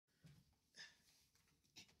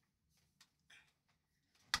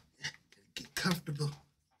comfortable.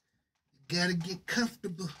 You gotta get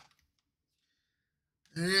comfortable.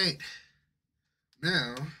 All right.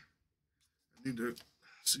 Now, I need to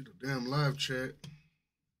see the damn live chat.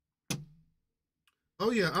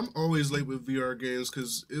 Oh yeah, I'm always late with VR games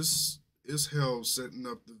because it's hell setting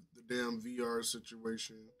up the damn VR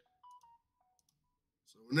situation.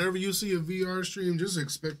 So whenever you see a VR stream, just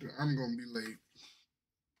expect that I'm gonna be late.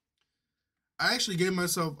 I actually gave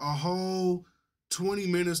myself a whole 20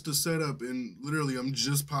 minutes to set up, and literally I'm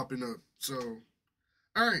just popping up. So,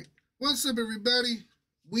 all right, what's up, everybody?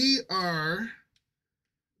 We are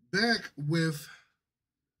back with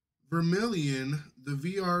Vermillion, the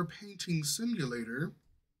VR painting simulator,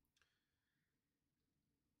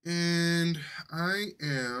 and I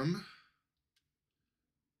am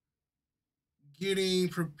getting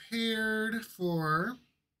prepared for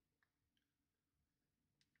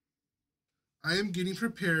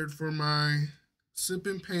my sip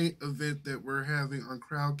and paint event that we're having on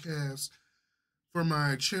Crowdcast for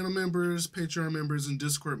my channel members, Patreon members, and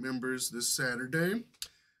Discord members this Saturday.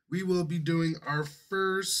 We will be doing our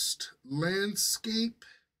first landscape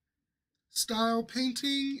style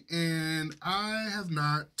painting, and I have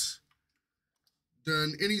not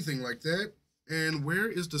done anything like that. And where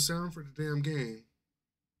is the sound for the damn game?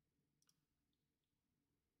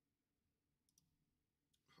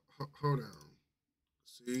 Hold on.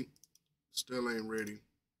 See? Still ain't ready.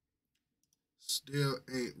 Still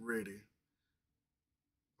ain't ready.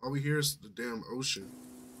 All we hear is the damn ocean.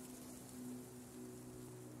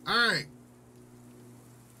 Alright.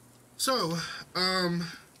 So,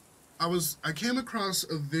 I came across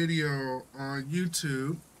a video on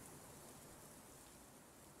YouTube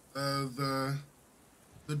of the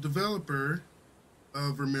developer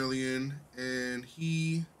of Vermillion, and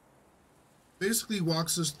he basically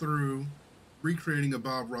walks us through recreating a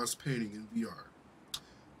Bob Ross painting in VR.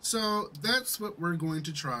 So that's what we're going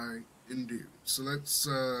to try and do. So let's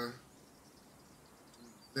do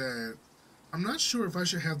that. I'm not sure if I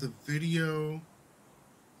should have the video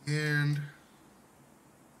and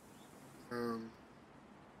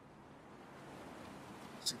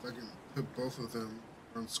see if I can put both of them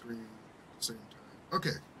on screen at the same time.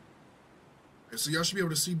 Okay. So y'all should be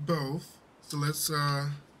able to see both. So let's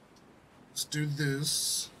do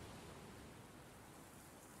this.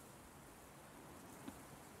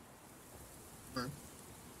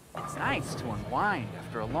 It's nice to unwind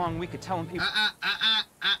after a long week of telling people.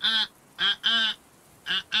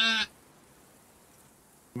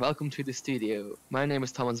 Welcome to the studio. My name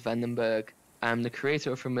is Thomas Vandenberg. I'm the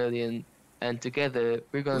creator of Vermillion, and together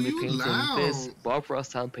we're going to be painting this Bob Ross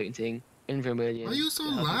style painting in Vermillion. Why are you so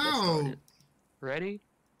loud? Ready?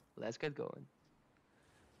 Let's get going.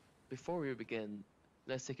 Before we begin,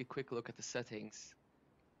 let's take a quick look at the settings.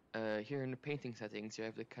 Here in the painting settings, you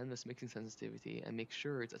have the canvas mixing sensitivity, and make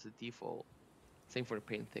sure it's at the default. Same for the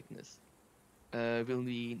paint thickness. We'll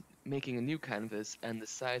be making a new canvas, and the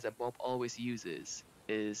size that Bob always uses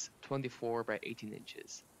is 24 by 18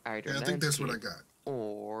 inches. Either I think that's what I got.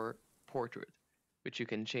 Or portrait, which you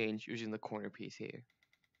can change using the corner piece here.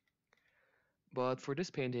 But for this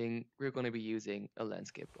painting, we're going to be using a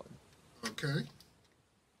landscape one. Okay.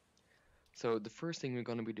 So the first thing we're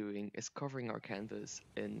going to be doing is covering our canvas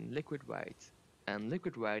in liquid white. And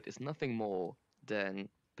liquid white is nothing more than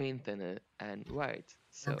paint thinner and white.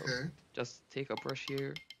 So just take a brush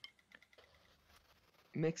here,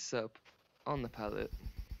 mix up on the palette,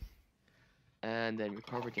 and then we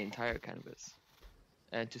cover the entire canvas.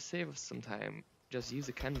 And to save us some time, just use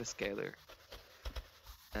a canvas scaler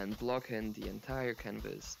and block in the entire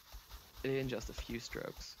canvas in just a few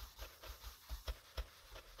strokes.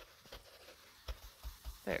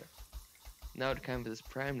 There. Now the canvas is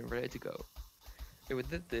primed and ready to go. We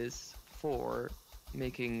did this for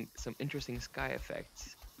making some interesting sky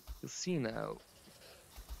effects. You'll see now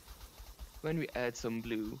when we add some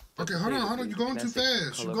blue. Okay, hold on. You're going too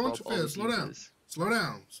fast. You're going too fast. Slow down. Slow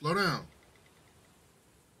down. Slow down.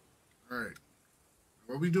 All right.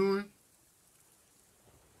 What are we doing?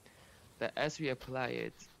 That as we apply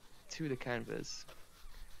it to the canvas,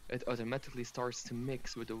 it automatically starts to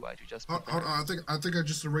mix with the white we just prepared. Hold on, I think I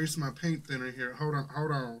just erased my paint thinner here. Hold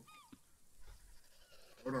on.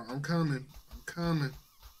 I'm coming.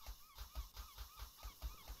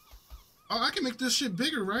 Oh, I can make this shit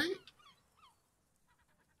bigger, right?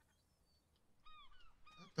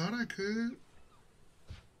 I thought I could.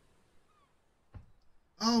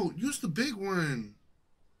 Oh, use the big one,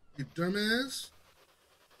 you dumbass.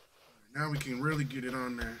 Now we can really get it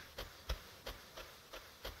on there.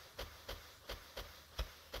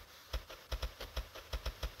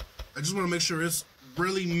 I just want to make sure it's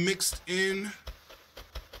really mixed in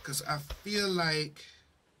Because I feel like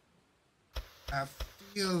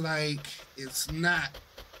it's not.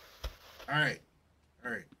 All right.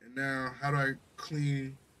 And now, how do I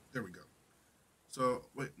clean? There we go. So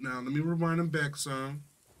wait, now let me rewind them back some.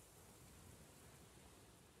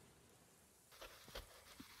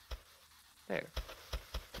 There.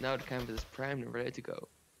 Now the canvas is primed and ready to go.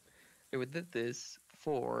 And we did this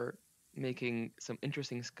for making some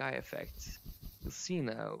interesting sky effects. You'll see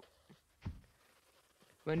now,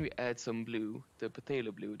 when we add some blue, the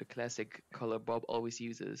potato blue, the classic color Bob always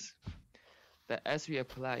uses, that as we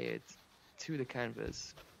apply it to the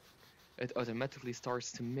canvas, it automatically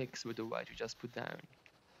starts to mix with the white we just put down.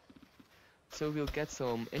 So we'll get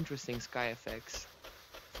some interesting sky effects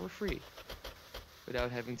for free,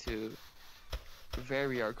 without having to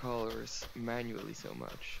vary our colors manually so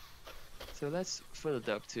much. So let's fill it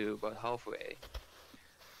up to about halfway.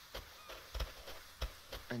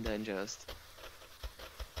 And then just,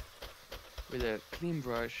 with a clean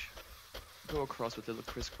brush, go across with little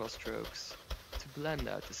crisscross strokes to blend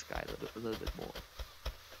out the sky a little bit more.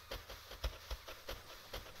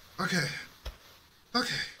 Okay.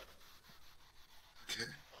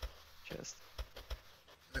 Just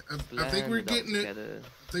I think we're getting it.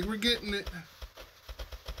 I think we're getting it.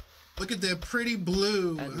 Look at that pretty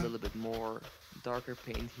blue. Add a little bit more darker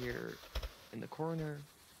paint here in the corner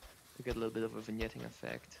to get a little bit of a vignetting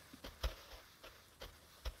effect.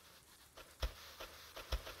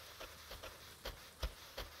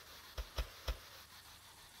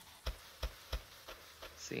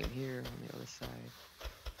 Same here on the other side.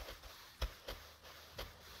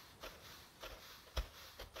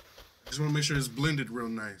 Just want to make sure it's blended real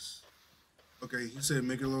nice. Okay, he said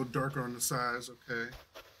make it a little darker on the sides. Okay,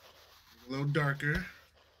 a little darker.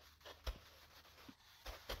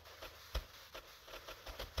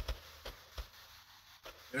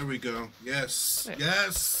 There we go. Yes, there.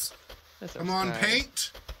 Yes. That's Come on,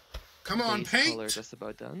 paint. Come on, paint. Color just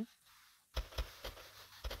about done.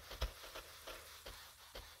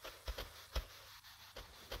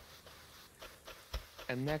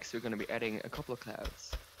 And next we're going to be adding a couple of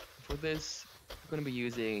clouds. For this, we're going to be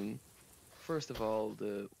using, first of all,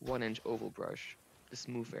 the 1-inch oval brush, the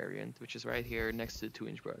smooth variant, which is right here next to the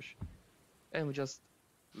 2-inch brush. And we just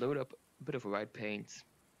load up a bit of white paint,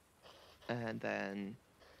 and then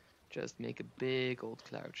just make a big old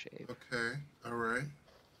cloud shape. Okay, alright.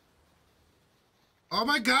 Oh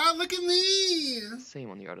my god, look at me! Same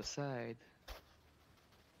on the other side.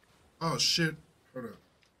 Oh shit, hold up.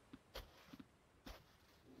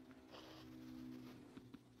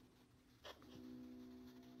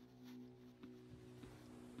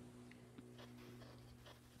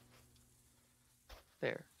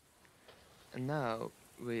 There. And now,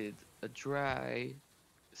 with a dry,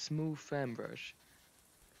 smooth fan brush,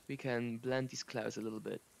 we can blend these clouds a little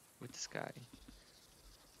bit with the sky.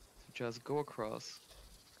 So just go across.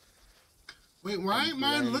 Wait, why am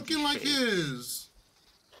I looking like his?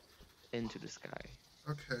 Into the sky.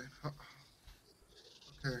 Okay.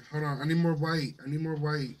 Okay, hold on. I need more white. I need more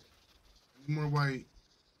white.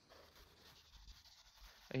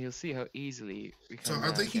 And you'll see how easily we can. So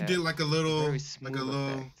I think he did like a little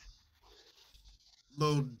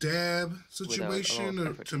dab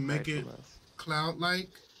situation to make it cloud-like.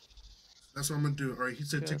 That's what I'm gonna do. All right, he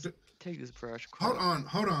said take this brush. Hold on,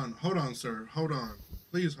 sir. Hold on.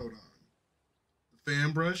 Please hold on. The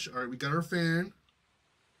fan brush. All right, we got our fan.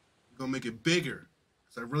 We're gonna make it bigger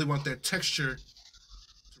because I really want that texture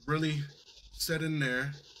to really set in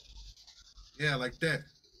there. Yeah, like that.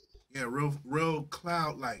 Yeah, real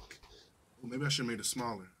cloud-like. Oh, maybe I should have made it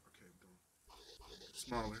smaller. Okay,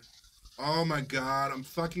 smaller. Oh my god, I'm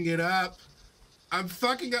fucking it up. I'm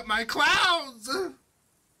fucking up my clouds!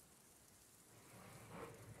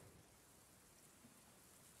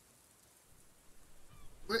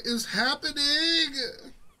 What is happening?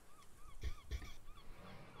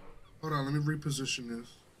 Hold on, let me reposition this.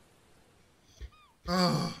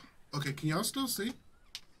 Oh, okay, can y'all still see?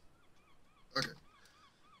 Okay.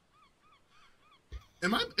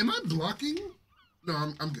 Am I blocking? No,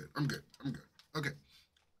 I'm good. I'm good. Okay.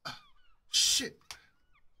 Shit.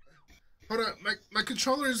 Hold on, my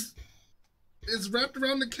controller is wrapped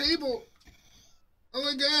around the cable. Oh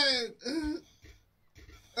my god.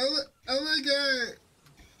 Oh my god.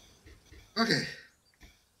 Okay.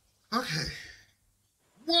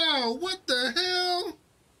 Wow, what the hell?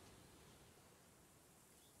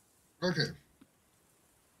 Okay.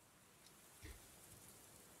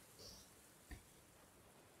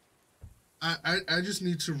 I just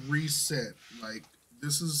need to reset. Like,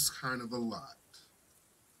 this is kind of a lot.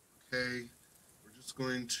 Okay, we're just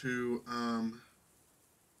going to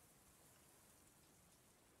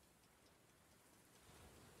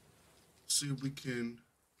see if we can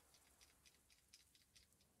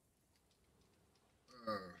you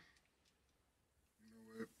know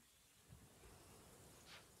what?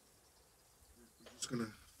 We're just gonna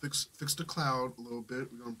fix the cloud a little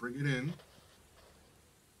bit. We're gonna bring it in.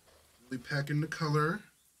 Really pack in the color.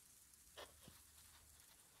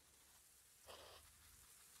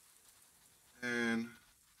 And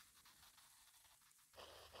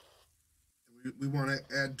we want to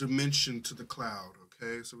add dimension to the cloud,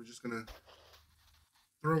 okay? So we're just gonna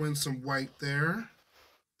throw in some white there,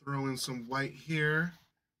 throw in some white here,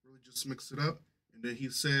 really just mix it up. And then he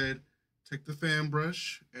said, take the fan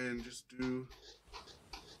brush and just do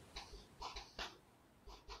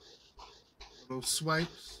little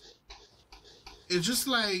swipes. It's just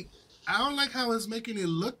like, I don't like how it's making it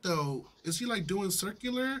look though. Is he like doing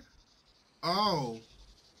circular? Oh,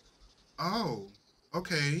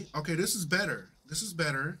 okay, this is better. This is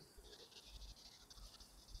better.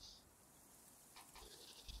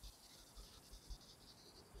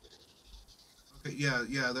 Okay,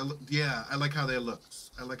 yeah, I like how that looks.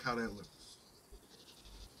 I like how that looks.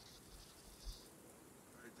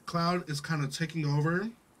 All right, the cloud is kind of taking over.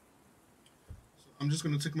 So I'm just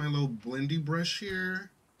gonna take my little blendy brush here.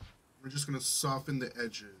 We're just gonna soften the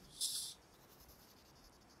edges.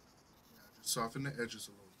 Yeah, just soften the edges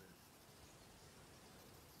a little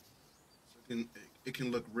bit. So it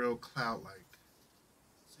can look real cloud-like.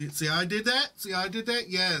 See how I did that? See how I did that?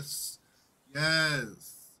 Yes. Yes.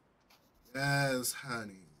 Yes,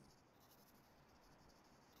 honey.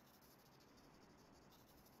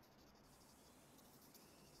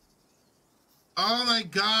 Oh my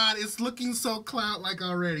God, it's looking so cloud-like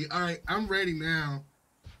already. All right, I'm ready now.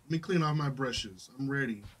 Let me clean off my brushes. I'm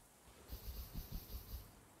ready.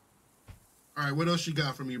 All right, what else you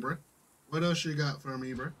got for me, bro? What else you got for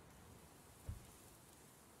me, bro?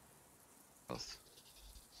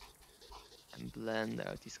 And blend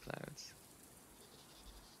out these clouds.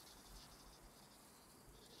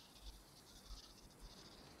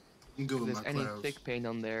 I'm good If with there's my any clouds. thick paint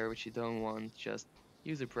on there which you don't want, just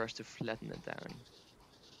use a brush to flatten it down.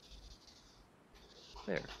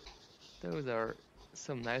 There. Those are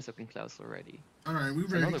some nice looking clouds already. All right, we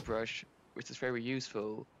ready. Another brush which is very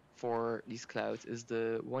useful for these clouds is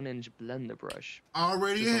the 1-inch blender brush.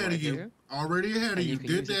 Already ahead of you. Already ahead of you.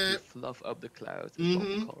 Did that. To fluff up the clouds with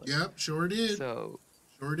watercolor. Yep, sure did. So,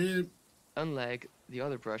 sure did. Unlike the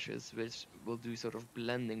other brushes, which will do sort of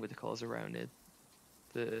blending with the colors around it,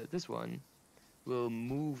 this one will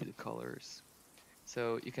move the colors.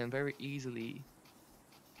 So you can very easily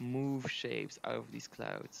move shapes out of these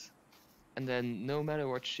clouds. And then no matter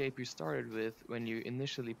what shape you started with when you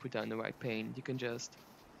initially put down the white paint, you can just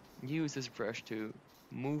use this brush to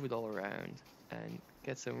move it all around and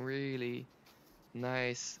get some really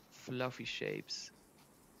nice fluffy shapes.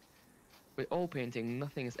 With oil painting,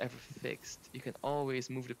 nothing is ever fixed. You can always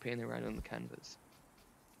move the paint around on the canvas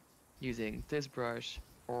using this brush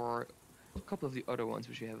or a couple of the other ones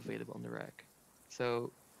which you have available on the rack.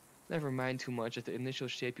 So never mind too much that the initial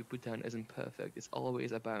shape you put down isn't perfect. It's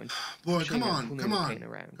always about boy, come on. Paint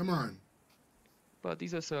around. Come on. But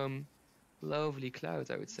these are some lovely clouds,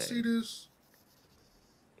 I would say. See this?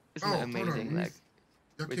 Isn't that amazing? Like,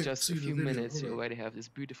 with just a few minutes, you already have this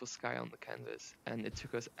beautiful sky on the canvas, and it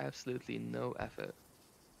took us absolutely no effort.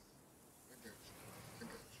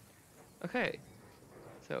 Okay,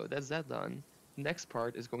 so that's that done. The next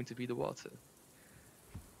part is going to be the water.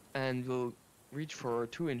 And we'll reach for a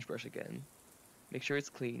 2-inch brush again. Make sure it's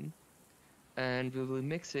clean. And we'll be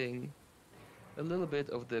mixing a little bit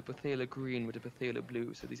of the Phthalo green with the Phthalo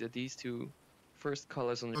blue. So these are these two first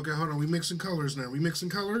colors on the... Okay, hold on. We mixing colors now. We mixing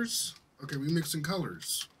colors? Okay, we mixing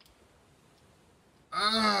colors.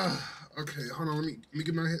 Okay, hold on. Let me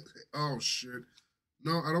get my head. Oh, shit.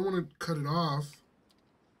 No, I don't want to cut it off.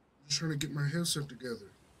 I'm just trying to get my headset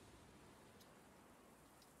together.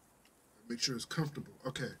 Make sure it's comfortable.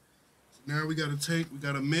 Okay. So now we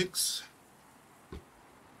gotta mix.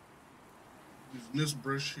 Using this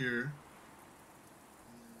brush here.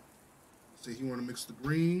 Say you want to mix the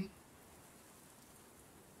green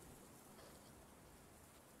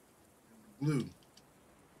and the blue.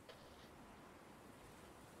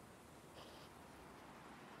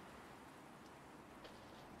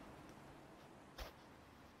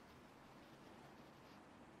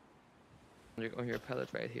 On your palette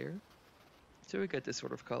right here. So we get this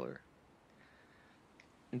sort of color.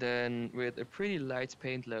 And then with a pretty light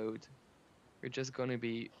paint load, we're just gonna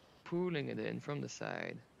be pulling it in from the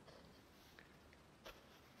side.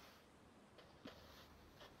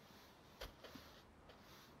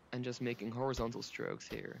 And just making horizontal strokes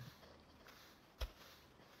here.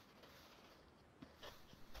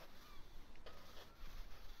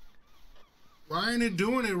 Why ain't it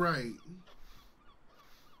doing it right?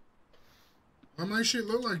 Why my shit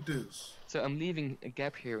look like this? So I'm leaving a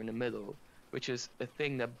gap here in the middle, which is a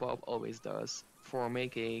thing that Bob always does for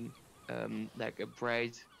making like a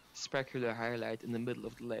bright specular highlight in the middle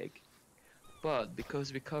of the lake. But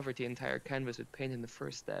because we covered the entire canvas with paint in the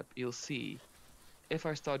first step, you'll see if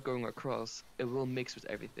I start going across, it will mix with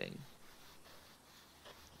everything.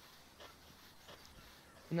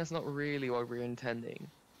 And that's not really what we're intending.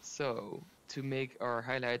 So to make our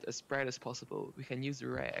highlight as bright as possible, we can use the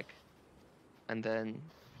rag and then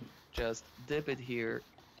just dip it here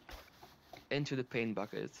into the paint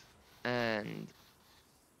bucket and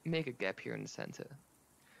make a gap here in the center.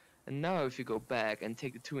 And now if you go back and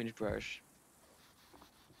take the 2-inch brush,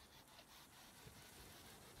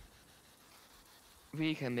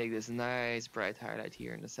 we can make this nice bright highlight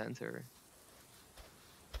here in the center.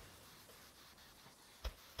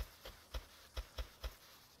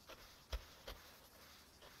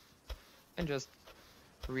 And just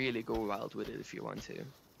really go wild with it if you want to.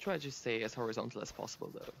 Try to stay as horizontal as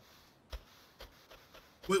possible though.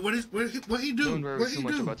 Wait, what he do? Don't worry What too he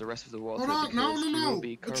much do? about the rest of the water Hold on, because we no. will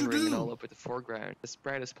be What you covering it do? all up with the foreground as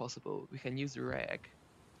bright as possible. We can use the rag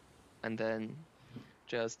and then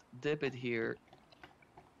just dip it here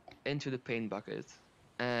into the paint bucket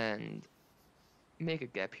and make a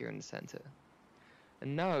gap here in the center.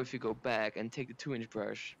 And now if you go back and take the 2-inch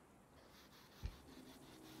brush,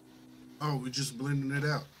 Oh, we're just blending it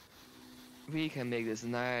out. we can make this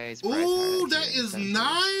nice bright Ooh, highlight that here in the is center.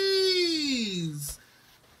 nice.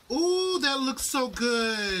 Ooh, that looks so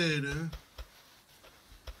good.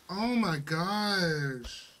 Oh my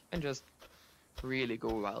gosh. And just really go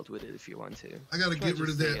wild with it if you want to. I gotta Try get to rid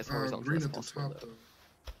of stay that as horizontal green as at the possible, top though. though.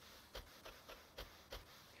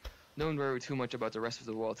 Don't worry too much about the rest of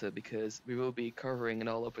the water because we will be covering it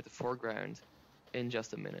all up with the foreground in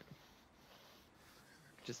just a minute.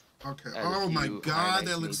 Just Okay. add a Oh my few god, highlights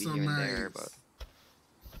that looks maybe so here and nice. there, but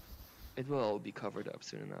it will all be covered up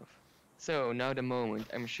soon enough. So now the moment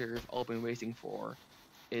I'm sure you've all been waiting for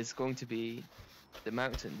is going to be the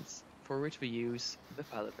mountains, for which we use the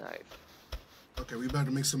palette knife. Okay, we about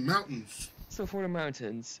to make some mountains. So for the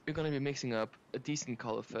mountains, we're going to be mixing up a decent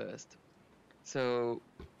color first. So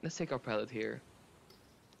let's take our palette here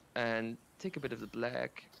and take a bit of the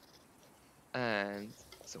black and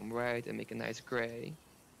some white and make a nice gray,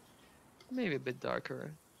 maybe a bit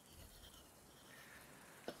darker.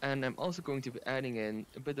 And I'm also going to be adding in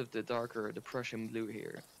a bit of the darker, the Prussian blue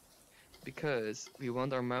here, because we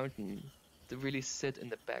want our mountain to really sit in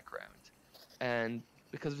the background. And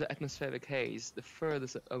because of the atmospheric haze, the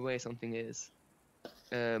furthest away something is,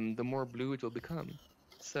 the more blue it will become.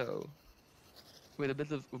 So with a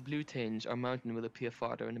bit of a blue tinge, our mountain will appear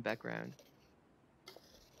farther in the background.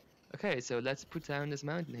 Okay, so let's put down this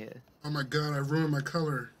mountain here. Oh my god, I ruined my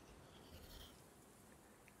color.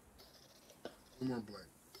 One more black.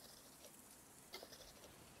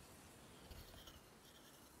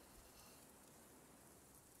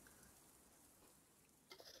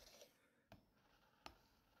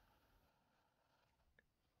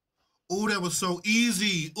 Oh, that was so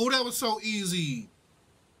easy. Oh, that was so easy.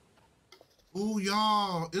 Oh,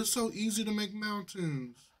 y'all, it's so easy to make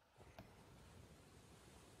mountains.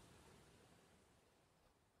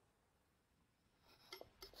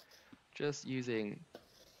 Just using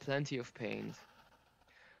plenty of paint.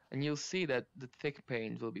 And you'll see that the thick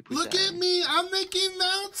paint will be put Look down. at me, I'm making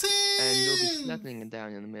mountains. And you'll be flattening it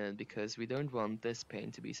down in a minute because we don't want this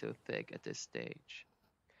paint to be so thick at this stage.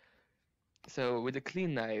 So with a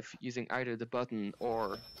clean knife, using either the button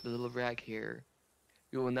or the little rag here,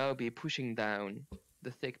 we will now be pushing down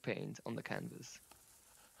the thick paint on the canvas,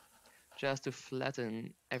 just to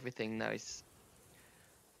flatten everything nice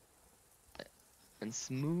and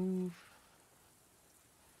smooth,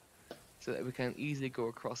 so that we can easily go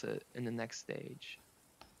across it in the next stage.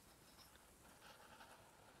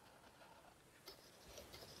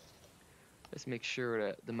 Let's make sure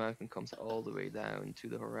that the mountain comes all the way down to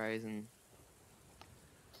the horizon.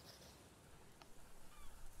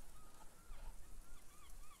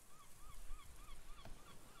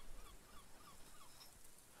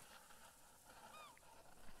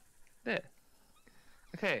 There.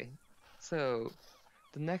 Okay, so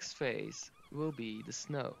the next phase will be the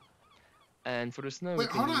snow. And for the snow, Wait, we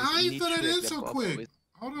can hold on, use how the you neat fill that trick in that so Bob quick? always-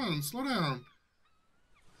 Hold on, slow down.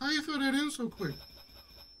 How you fill that in so quick?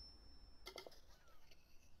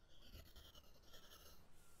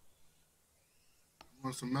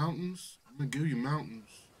 Want some mountains? I'm gonna give you mountains.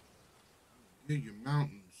 Give you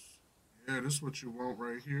mountains. Yeah, this is what you want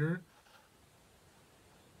right here.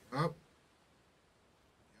 Yup.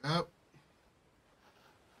 Yup.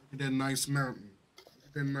 Look at that nice mountain.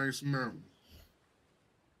 at that nice mountain.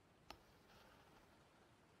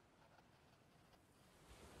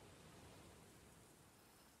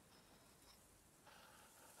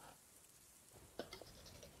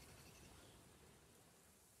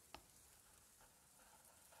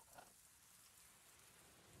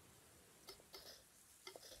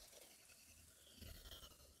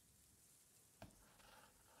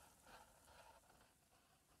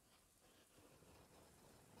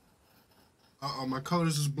 Uh-oh, my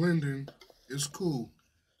colors is blending. It's cool.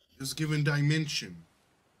 It's giving dimension.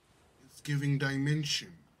 It's giving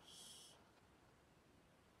dimension.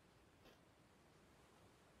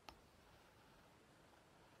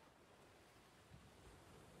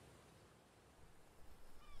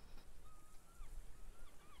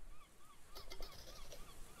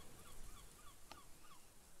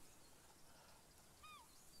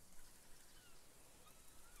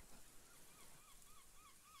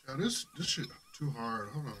 Now this shit too hard.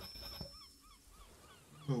 Hold on.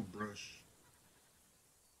 Little brush.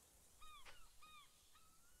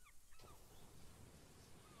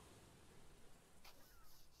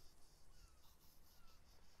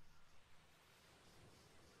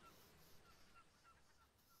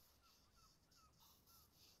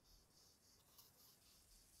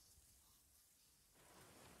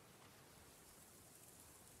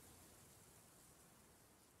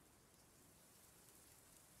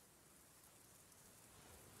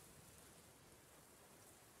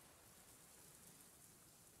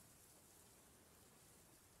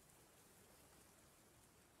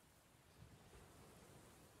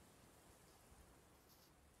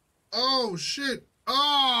 Oh shit.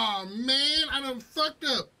 Oh man, I done fucked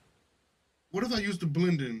up. What if I use the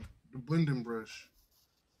blending brush?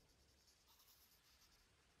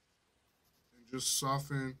 And just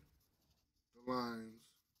soften the lines.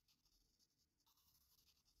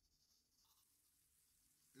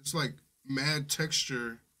 It's like mad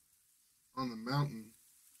texture on the mountain.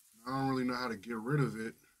 I don't really know how to get rid of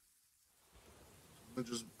it. I'm gonna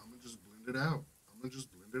just blend it out. I'm gonna just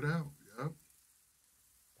blend it out. Yep.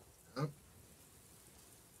 Yep.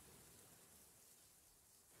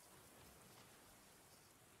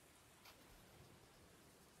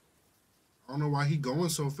 I don't know why he going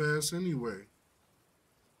so fast anyway.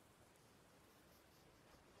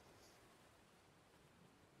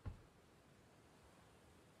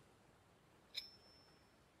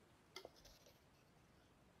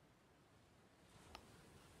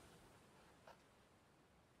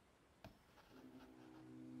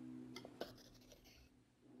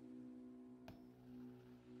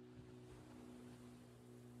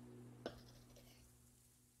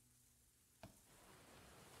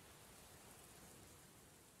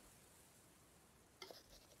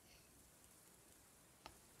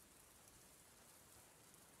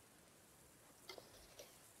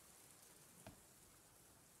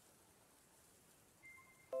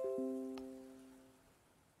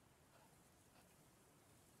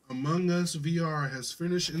 Among Us VR has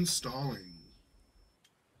finished installing.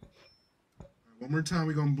 Right, one more time,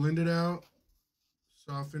 we're gonna blend it out,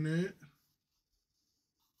 soften it.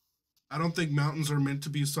 I don't think mountains are meant to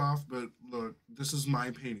be soft, but look, this is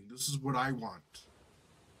my painting. This is what I want.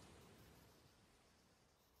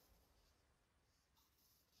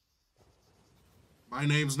 My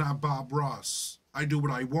name's not Bob Ross. I do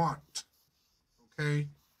what I want. Okay?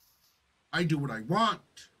 I do what I want.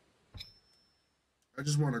 I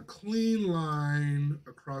just want a clean line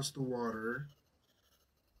across the water.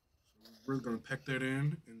 So we're really gonna peck that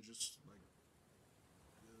in and just like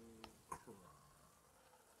go across.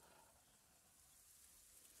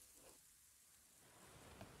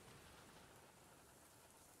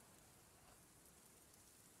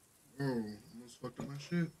 Whoa, almost fucked up my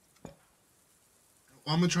shit. Oh,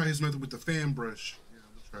 I'm gonna try his method with the fan brush. Yeah,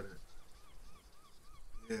 I'm gonna try that.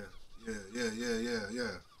 Yeah.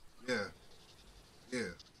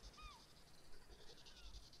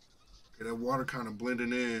 Okay, that water kind of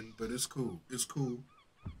blending in, but it's cool. It's cool.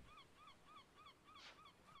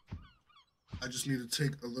 I just need to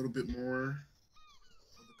take a little bit more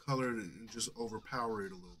of the color and just overpower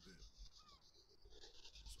it a little bit.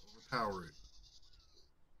 Just overpower it.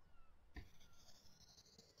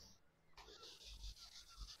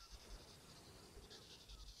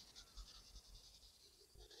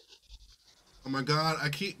 Oh my god,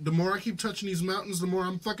 the more I keep touching these mountains, the more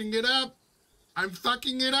I'm fucking it up. I'm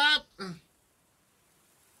fucking it up.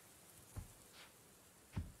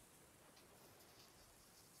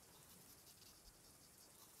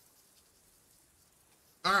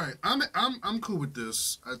 All right, I'm cool with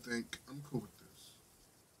this. I think I'm cool with this.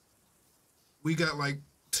 We got like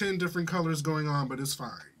 10 different colors going on, but it's fine.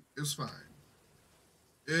 It's fine.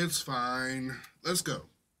 It's fine. Let's go.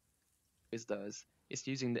 This does is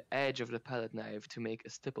using the edge of the palette knife to make a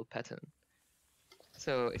stipple pattern.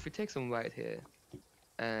 So if we take some white here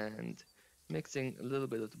and mixing a little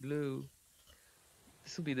bit of the blue,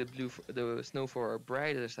 this will be the blue, the snow for our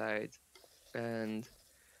brighter side, and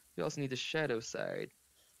we also need the shadow side.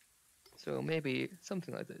 So maybe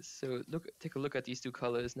something like this. So take a look at these two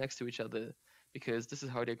colors next to each other, because this is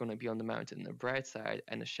how they're going to be on the mountain, a bright side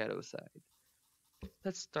and a shadow side.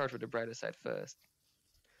 Let's start with the brighter side first.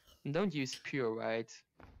 And don't use pure white,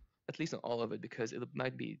 at least not all of it, because it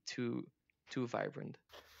might be too vibrant.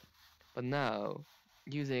 But now,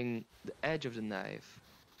 using the edge of the knife,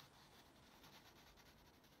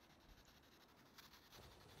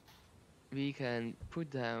 we can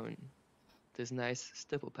put down this nice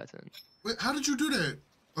stipple pattern. Wait, how did you do that?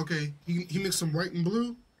 Okay, he mixed some white and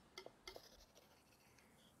blue.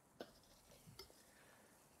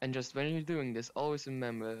 And just when you're doing this, always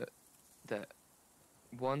remember that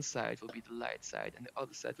one side will be the light side and the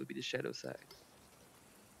other side will be the shadow side.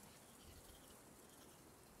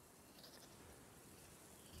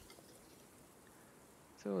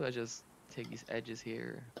 So let's just take these edges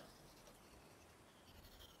here.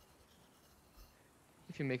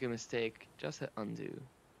 If you make a mistake, just hit undo.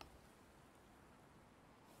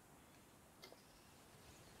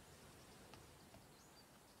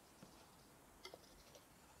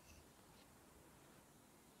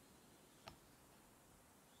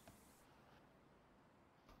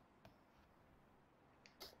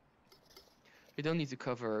 You don't need to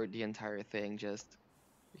cover the entire thing, just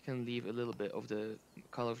you can leave a little bit of the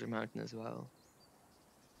color of the mountain as well.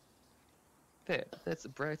 There, that's the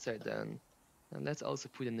bright side done. And let's also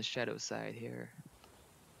put in the shadow side here.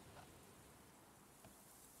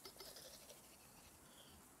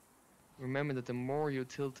 Remember that the more you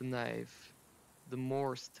tilt the knife, the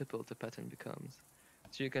more stippled the pattern becomes.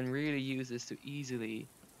 So you can really use this to easily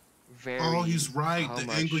vary. Oh, he's right. How The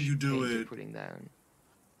much angle you do paint you're it. putting down.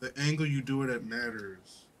 The angle you do it at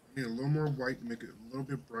matters. I need a little more white to make it a little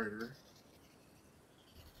bit brighter.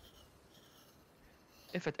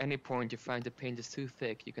 If at any point you find the paint is too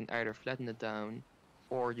thick, you can either flatten it down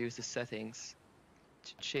or use the settings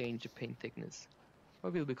to change the paint thickness.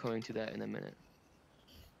 But we'll be coming to that in a minute.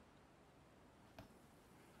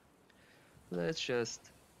 Let's just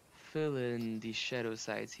fill in the shadow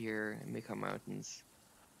sides here and make our mountains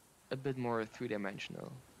a bit more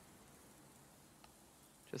three-dimensional.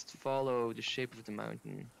 Just follow the shape of the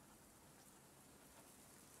mountain.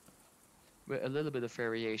 With a little bit of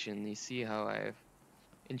variation, you see how I've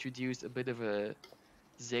introduced a bit of a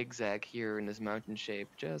zigzag here in this mountain shape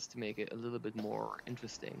just to make it a little bit more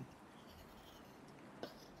interesting.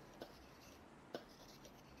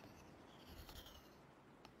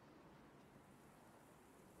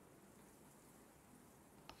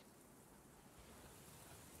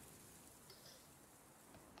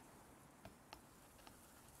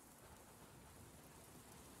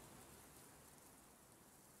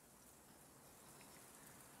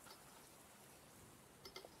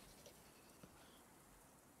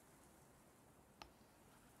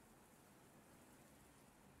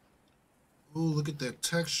 Oh, look at that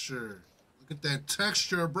texture. Look at that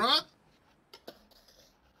texture, bruh.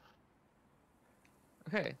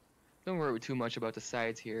 Okay, don't worry too much about the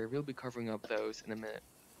sides here, we'll be covering up those in a minute.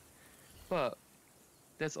 But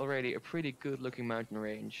that's already a pretty good looking mountain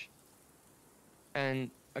range.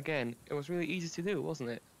 And again, it was really easy to do, wasn't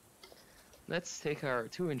it? Let's take our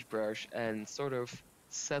 2-inch brush and sort of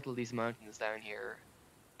settle these mountains down here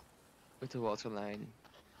with the waterline.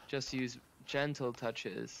 Just use gentle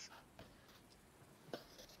touches.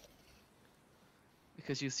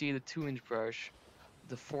 Because you see the 2-inch brush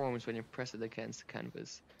deforms when you press it against the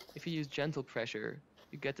canvas. If you use gentle pressure,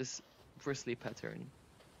 you get this bristly pattern.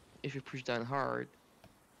 If you push down hard,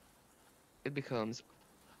 it becomes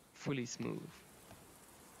fully smooth.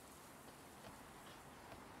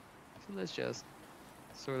 So let's just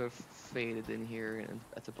sort of fade it in here and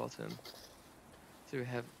at the bottom. So we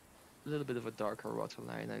have a little bit of a darker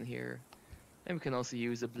waterline in here. And we can also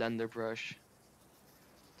use a blender brush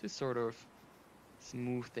to sort of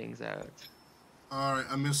smooth things out. Alright,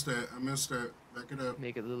 I missed that. I missed that. Back it up.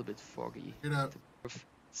 Make it a little bit foggy. Get up. To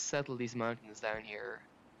settle these mountains down here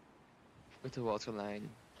with the waterline.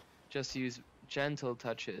 Just use gentle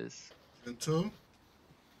touches. Gentle.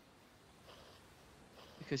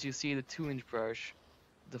 Because you see the 2-inch brush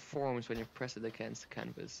deforms when you press it against the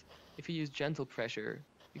canvas. If you use gentle pressure,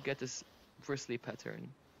 you get this bristly pattern.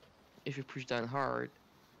 If you push down hard,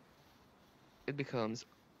 it becomes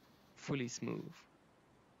fully smooth.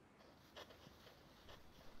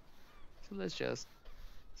 So let's just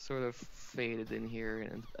sort of faded in here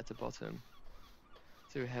and at the bottom.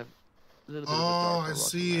 So we have a little bit of a darker I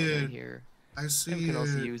see waterline it. here. I see And we can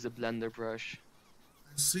also it. use a blender brush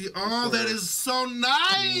I see. Oh, sort that of is so to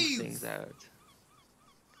nice. move things out.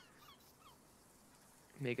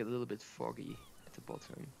 Make it a little bit foggy at the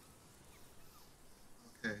bottom.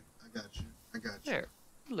 Okay, I got you. I got you. There.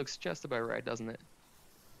 It looks just about right, doesn't it?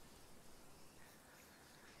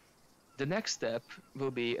 The next step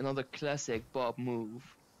will be another classic Bob move,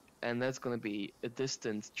 and that's gonna be a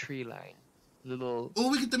distant tree line. Little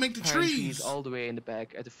Oh, we get to make the pine trees trees. all the way in the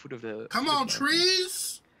back at the foot of the Come foot of on, the mountain.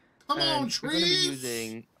 trees. Come on, And we're gonna be trees.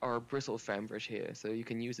 using our bristle fan brush here, so you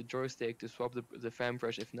can use the joystick to swap the fan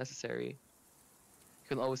brush if necessary. You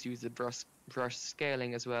can always use the brush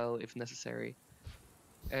scaling as well if necessary.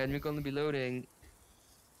 And we're gonna be loading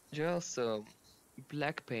just some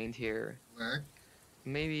black paint here, Black.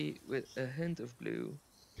 maybe with a hint of blue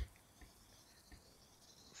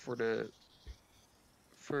for the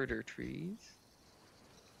further trees.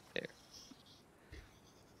 There.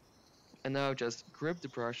 And now just grip the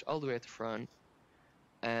brush all the way at the front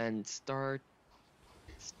and start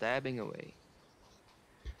stabbing away.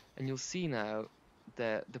 And you'll see now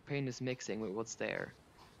that the paint is mixing with what's there.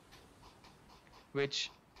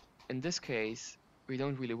 Which, in this case, we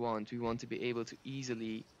don't really want. We want to be able to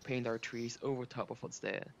easily paint our trees over top of what's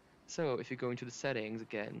there. So if you go into the settings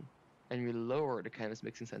again, and we lower the canvas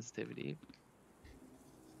mixing sensitivity,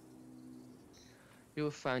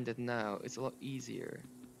 you'll find that now it's a lot easier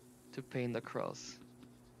to paint across.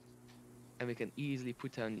 And we can easily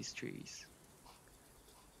put down these trees.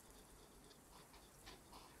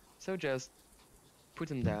 So just put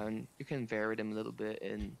them down. You can vary them a little bit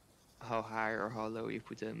in how high or how low you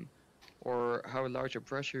put them, or how large a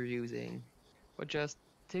brush you're using. But just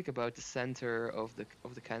take about the center of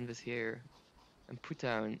the canvas here and put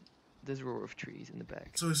down this row of trees in the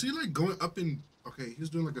back. So is he like going up in? Okay, he's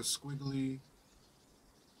doing like a squiggly.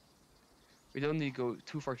 We don't need to go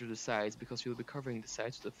too far to the sides because we'll be covering the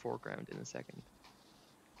sides of the foreground in a second.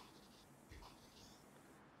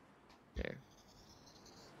 There.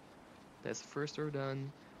 That's the first row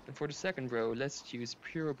done. And for the second row, let's use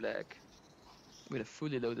pure black with a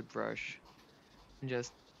fully loaded brush and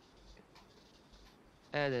just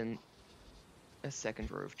add in a second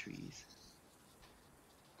row of trees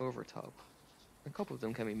over top. A couple of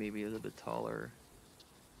them can be maybe a little bit taller,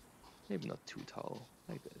 maybe not too tall,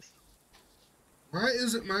 like this. Why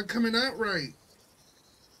isn't mine coming out right?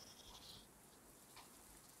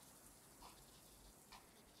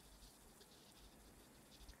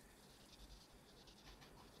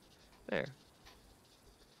 There.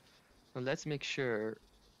 Now let's make sure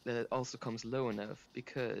that it also comes low enough,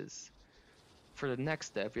 because for the next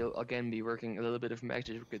step we'll again be working a little bit of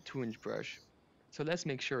magic with a 2-inch brush. So let's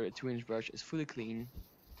make sure the 2-inch brush is fully clean,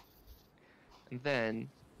 and then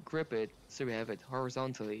grip it so we have it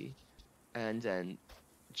horizontally, and then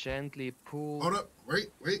gently pull. Hold up. Wait.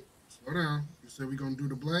 Slow down. You said we're going to do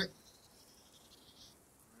the black?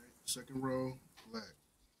 All right, second row, black.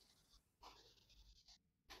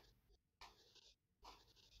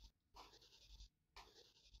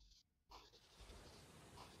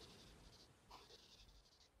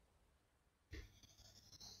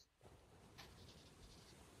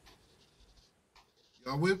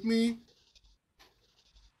 Y'all with me?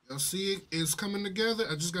 Y'all see it? It's coming together.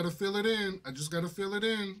 I just got to fill it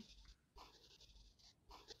in.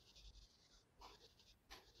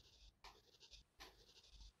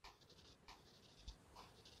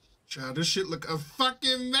 Child, this shit look a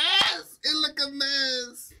fucking mess. It look a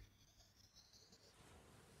mess.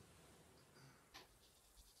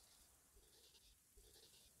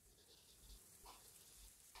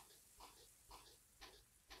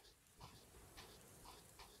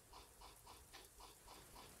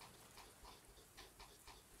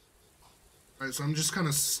 All right, so I'm just kind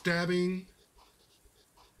of stabbing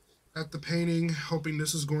at the painting, hoping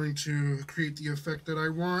this is going to create the effect that I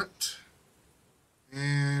want.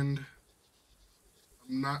 And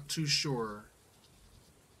I'm not too sure.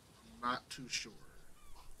 Now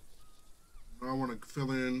I want to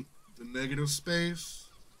fill in the negative space.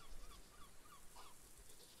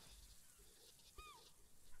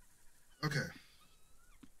 Okay.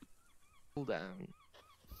 Pull down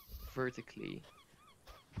vertically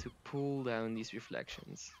to pull down these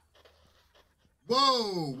reflections.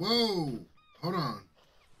 Whoa. Hold on.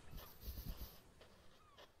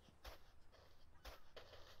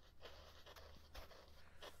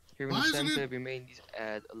 Here in the center, we may need to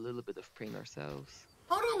add a little bit of paint ourselves.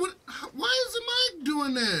 Hold on. Why isn't Mike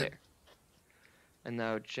doing that? There. And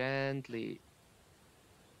now gently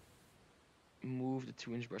move the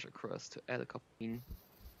 2-inch brush across to add a couple.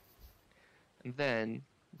 And then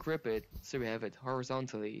grip it so we have it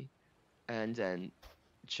horizontally, and then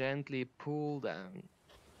gently pull down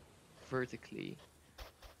vertically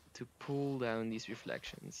to pull down these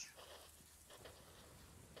reflections.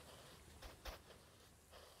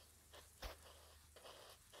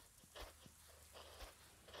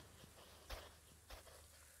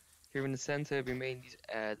 Here in the center, we may need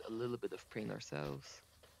to add a little bit of paint ourselves.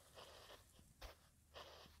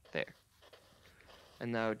 There.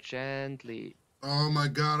 And now gently Oh my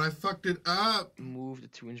god, I fucked it up! move the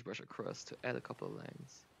 2-inch brush across to add a couple of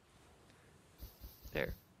lines.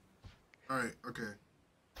 There. Alright, okay.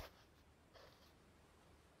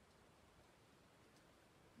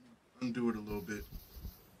 Undo it a little bit.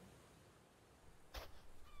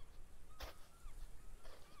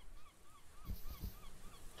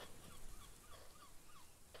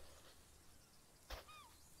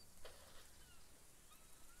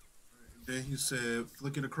 Then he said,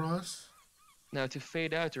 flick it across. Now to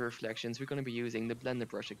fade out the reflections, we're going to be using the blender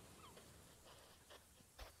brush.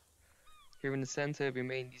 Here in the center, we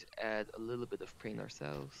may need to add a little bit of paint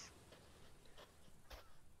ourselves.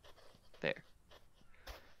 There.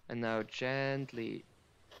 And now gently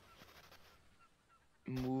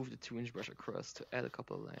move the 2-inch brush across to add a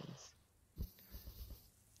couple of lines.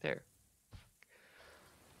 There.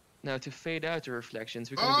 Now to fade out the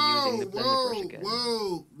reflections, we're going to be using the blender brush again.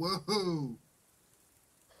 Whoa!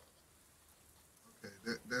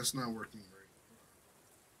 Okay, that's not working right.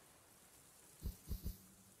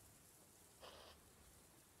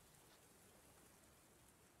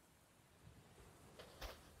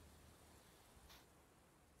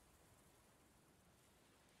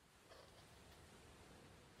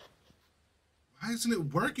 Why isn't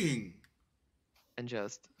it working? And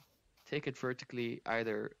just take it vertically,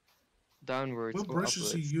 either downwards What or brush is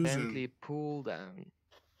upwards. he using? Gently pull down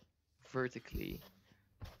vertically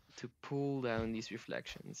to pull down these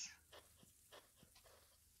reflections.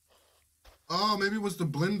 Oh, maybe it was the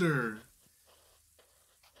blender.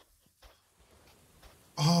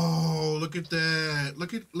 Oh, look at that.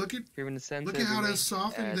 Look at Here in the center, look at how we that may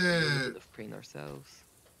softened add a little that. bit of paint ourselves.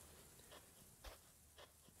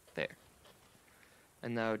 There.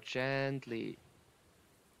 And now gently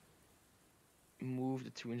move the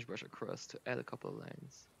 2-inch brush across to add a couple of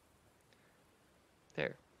lines.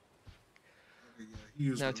 There. Okay, yeah, he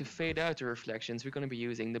used Now it. to fade out the reflections, we're going to be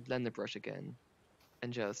using the blender brush again.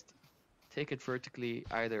 And just take it vertically,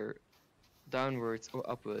 either downwards or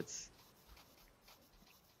upwards.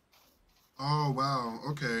 Oh wow,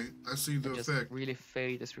 okay. I see the And just effect. really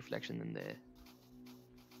fade this reflection in there.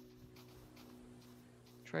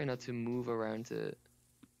 Try not to move around the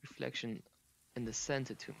reflection in the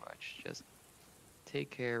center too much. Just take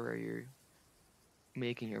care where you're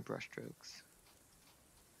making your brush strokes.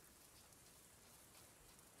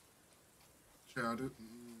 Child,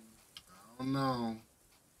 I don't know.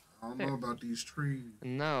 I don't know about these trees.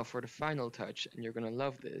 And now for the final touch, and you're gonna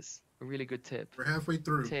love this, a really good tip. We're halfway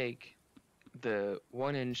through. Take the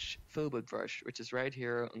 1-inch filbert brush, which is right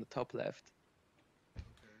here on the top left. Okay.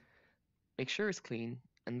 Make sure it's clean,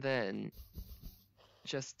 and then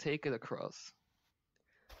just take it across.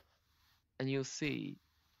 And you'll see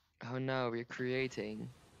how now we're creating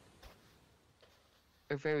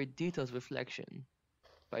a very detailed reflection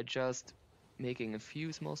by just making a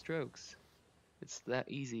few small strokes. It's that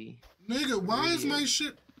easy. Nigga, why is Really my is.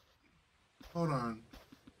 shit? Hold on.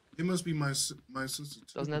 It must be my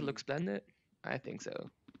sensitivity. Doesn't that look splendid? I think so.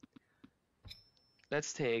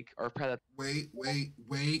 Let's take our palette. Wait.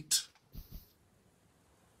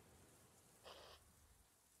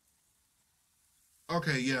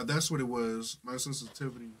 Okay, yeah, that's what it was. My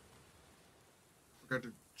sensitivity. Forgot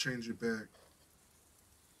to change it back.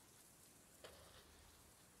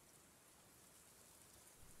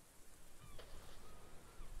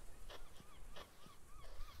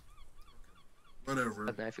 Whatever.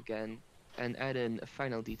 That knife again and add in a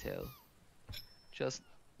final detail. Just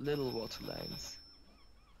little water lines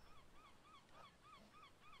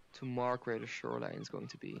to mark where the shoreline is going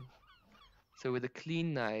to be. So with a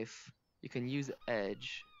clean knife, you can use the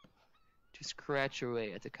edge to scratch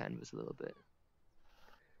away at the canvas a little bit.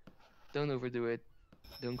 Don't overdo it.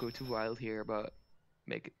 Don't go too wild here, but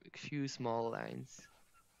make a few small lines.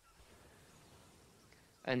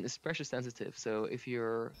 And it's pressure sensitive, so if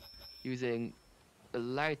you're using a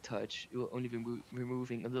light touch, you will only be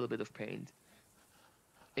removing a little bit of paint.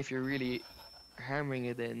 If you're really hammering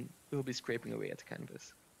it in, it will be scraping away at the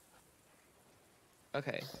canvas.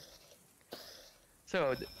 Okay.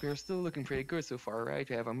 So we're still looking pretty good so far, right?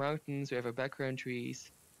 We have our mountains, we have our background trees.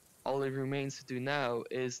 All that remains to do now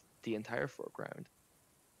is the entire foreground.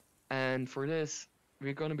 And for this,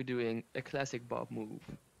 we're going to be doing a classic Bob move.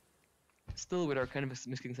 Still with our canvas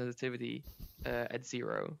mixing sensitivity at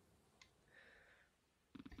 0.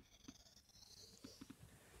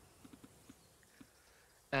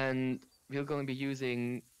 And we're going to be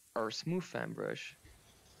using our smooth fan brush,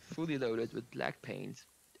 fully loaded with black paint,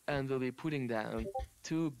 and we'll be putting down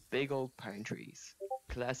 2 big old pine trees.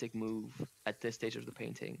 Classic move at this stage of the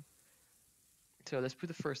painting. So let's put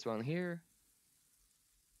the first one here,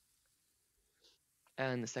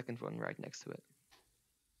 and the second one right next to it.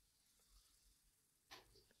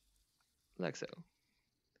 Like so.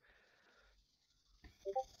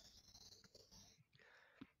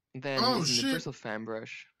 Then using the bristle fan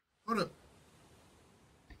brush. Hold up.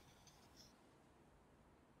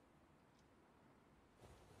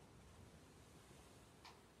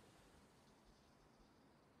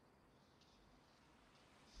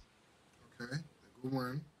 Okay, good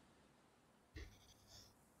one.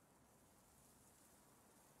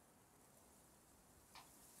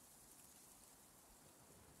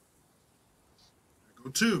 Go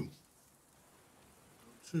 2. Go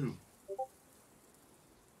 2.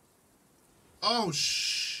 Oh,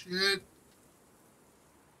 shit.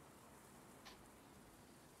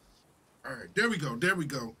 All right, there we go. There we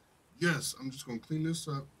go. Yes, I'm just going to clean this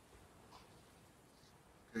up.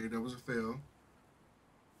 Okay, that was a fail.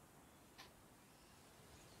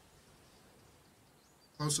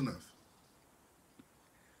 Close enough.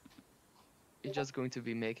 You're just going to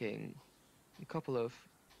be making a couple of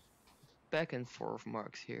back and forth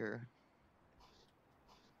marks here.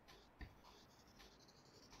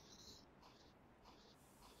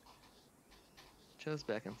 Just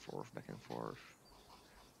back and forth,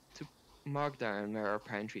 to mark down where our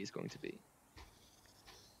pine tree is going to be.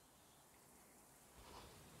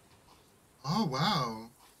 Oh,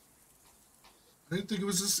 wow. I didn't think it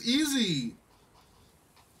was this easy.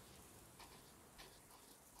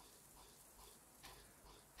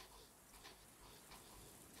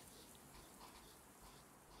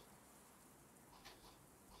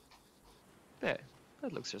 There,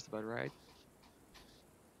 that looks just about right.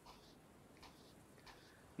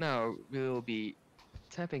 Now we'll be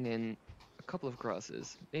tapping in a couple of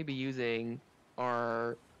grasses, maybe using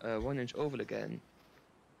our 1-inch oval again,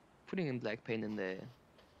 putting in black paint in there,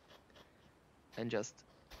 and just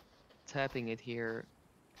tapping it here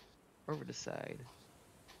over the side,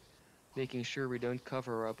 making sure we don't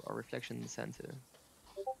cover up our reflection in the center.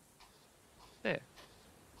 There.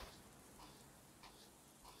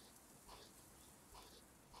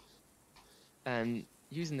 And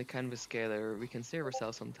using the canvas scaler, we can save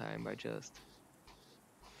ourselves some time by just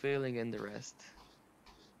filling in the rest.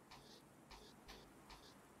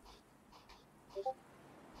 There.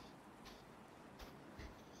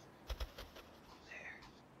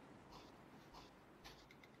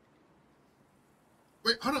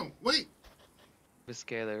 Wait, hold on, wait. With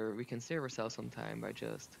scaler, we can save ourselves some time by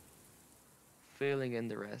just filling in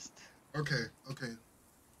the rest. Okay, okay.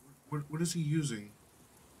 What is he using?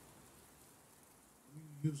 What are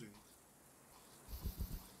you using?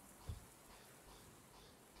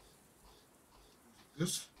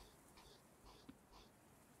 This?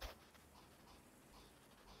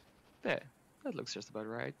 There, that looks just about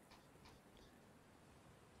right.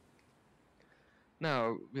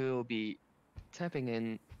 Now we'll be tapping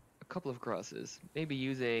in a couple of grasses, maybe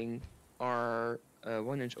using our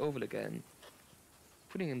 1-inch oval again,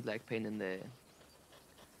 putting in black paint in there,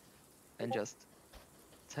 and just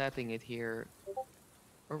tapping it here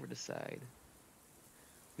over the side,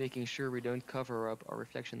 making sure we don't cover up our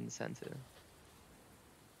reflection in the center.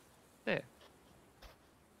 There.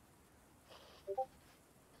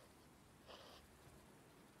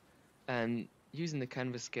 And using the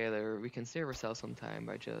canvas scaler, we can save ourselves some time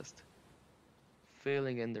by just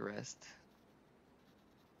filling in the rest.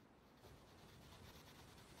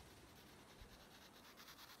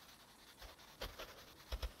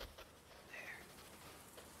 There.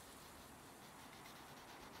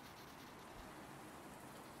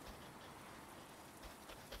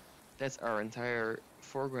 That's our entire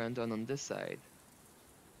foreground done on this side,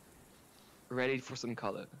 ready for some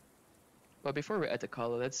color. But before we add the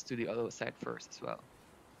color, let's do the other side first as well.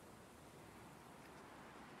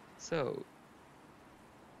 So,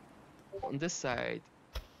 on this side,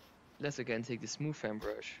 let's again take the smooth fan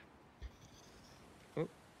brush. Oh.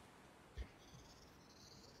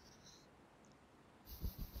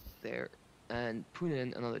 There, and put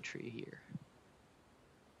in another tree here.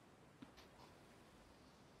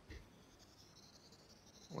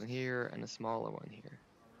 One here and a smaller one here.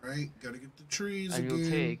 Alright, gotta get the trees and again. we'll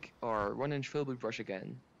take our 1-inch filbert brush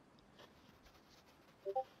again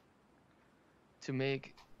to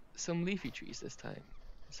make some leafy trees this time.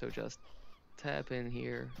 So just tap in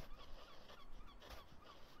here.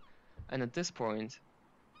 And at this point,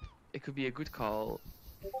 it could be a good call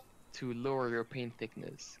to lower your paint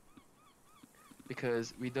thickness,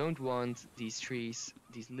 because we don't want these trees,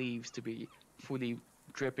 these leaves, to be fully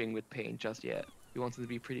dripping with paint just yet. We want them to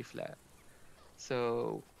be pretty flat.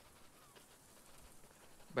 So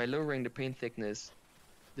by lowering the paint thickness,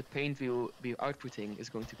 the paint we'll be outputting is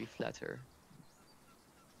going to be flatter.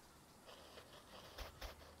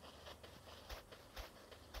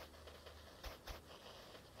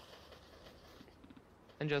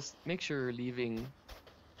 And just make sure you're leaving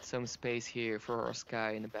some space here for our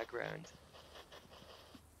sky in the background.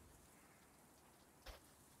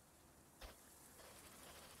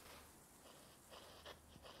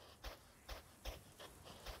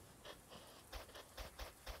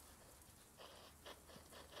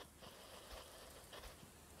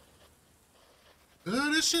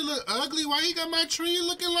 This shit look ugly. Why you got my tree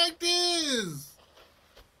looking like this?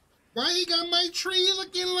 Why you got my tree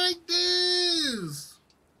looking like this?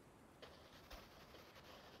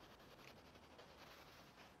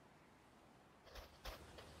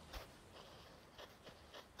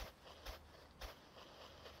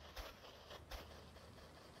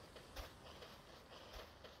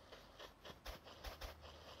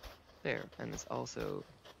 There, and it's also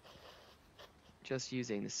just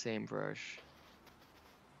using the same brush.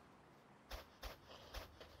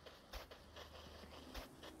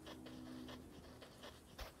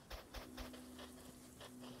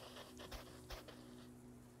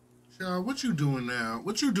 What you doing now?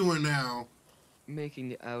 What you doing now? Making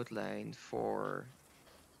the outline for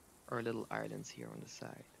our little islands here on the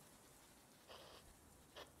side.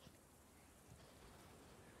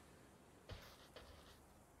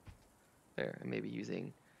 There, and maybe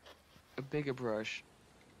using a bigger brush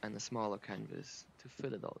and a smaller canvas to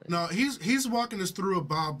fill it all in. No, he's walking us through a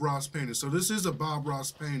Bob Ross painting. So this is a Bob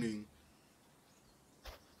Ross painting,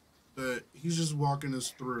 but he's just walking us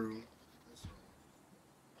through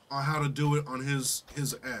on how to do it on his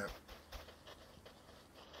app,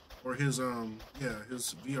 or his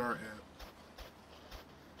his VR app.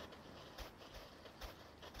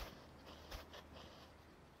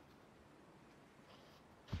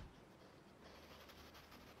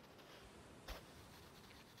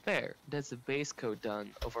 There, that's the base coat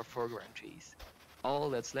done of our foreground trees. All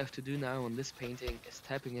that's left to do now on this painting is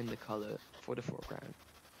tapping in the color for the foreground.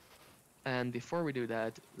 And before we do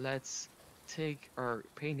that, let's take our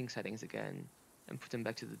painting settings again and put them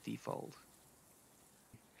back to the default.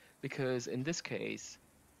 Because in this case,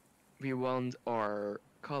 we want our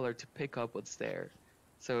color to pick up what's there.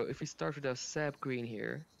 So if we start with our sap green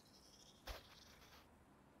here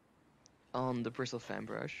on the bristle fan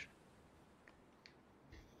brush,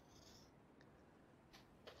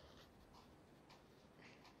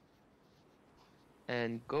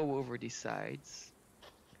 and go over these sides,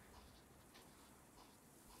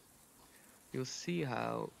 you'll see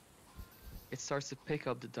how it starts to pick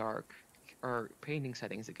up the dark, our painting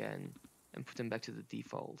settings again, and put them back to the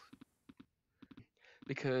default.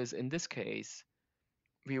 Because in this case,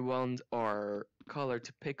 we want our color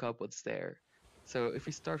to pick up what's there. So if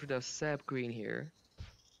we start with our sap green here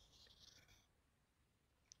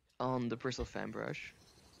on the bristle fan brush,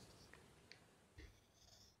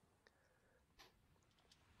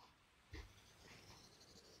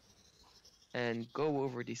 and go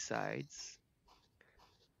over these sides,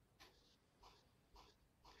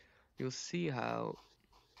 you'll see how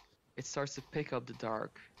it starts to pick up the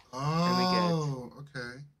dark. Oh, and we get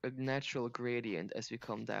okay. a natural gradient as we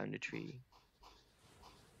come down the tree.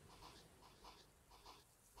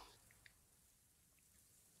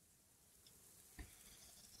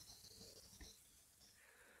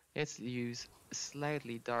 Let's use a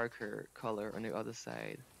slightly darker color on the other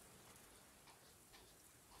side.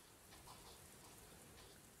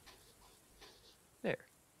 There.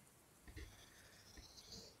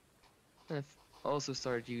 And I've also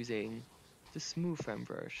started using the smooth fan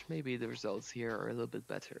brush. Maybe the results here are a little bit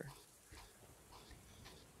better.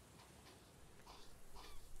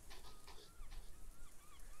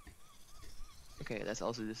 Okay, let's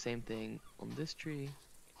also do the same thing on this tree,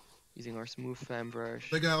 using our smooth fan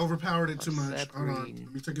brush. They got overpowered it too much. Sap Hold on, green.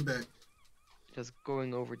 let me take it back. Just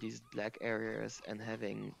going over these black areas and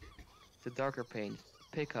having the darker paint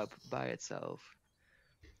pick up by itself,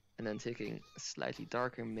 and then taking a slightly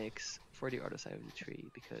darker mix for the other side of the tree,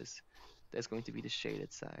 because that's going to be the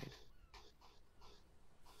shaded side.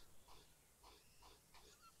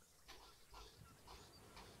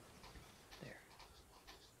 There.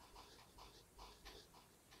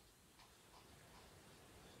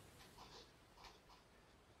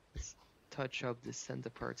 touch up the center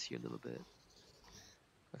parts here a little bit.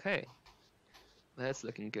 Okay, that's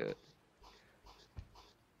looking good.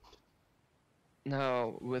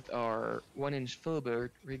 Now, with our 1-inch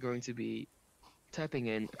filbert, we're going to be tapping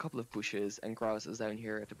in a couple of bushes and grasses down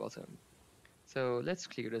here at the bottom. So let's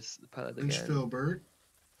clear this palette again. Filbert.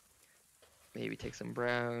 Maybe take some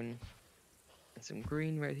brown and some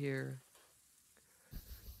green right here.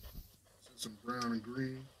 Some brown and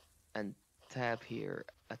green. And tap here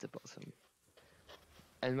at the bottom.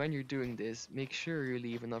 And when you're doing this, make sure you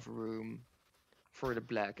leave enough room for the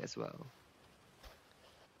black as well.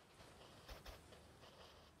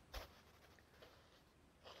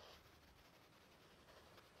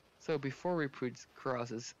 So before we put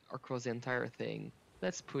crosses across the entire thing,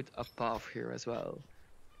 let's put a path here as well.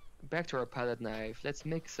 Back to our palette knife, let's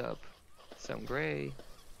mix up some gray,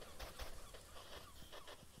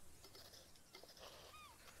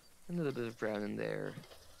 a little bit of brown in there,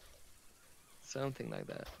 something like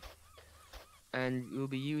that. And we'll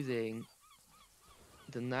be using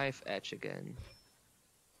the knife edge again.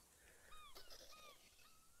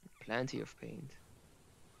 Plenty of paint.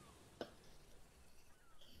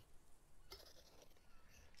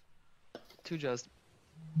 To just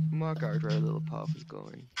mark out where a little path is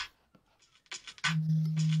going.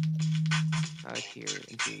 Out here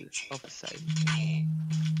into the other side. I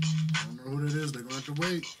don't know what it is, they're going to have to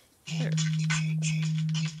wait. There.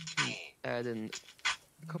 Add in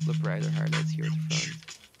a couple of brighter highlights here at the front.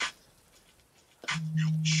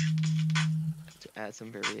 To add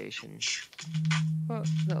some variation. Well,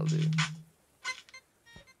 that'll do.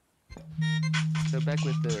 So back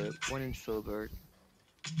with the 1-inch filbert.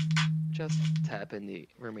 Just tap in the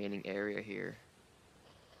remaining area here.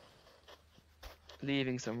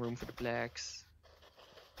 Leaving some room for the blacks.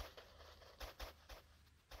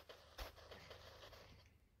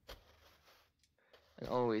 And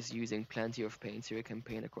always using plenty of paint so you can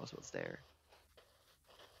paint across what's there.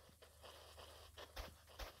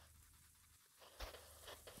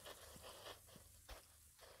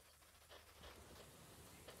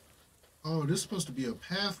 Oh, this is supposed to be a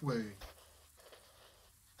pathway.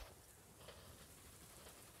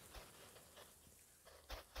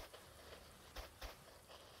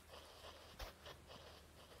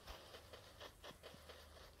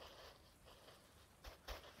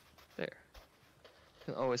 There.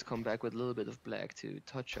 Can always come back with a little bit of black to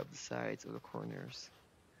touch up the sides or the corners.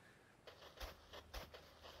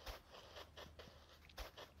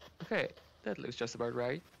 Okay, that looks just about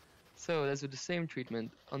right. So let's do the same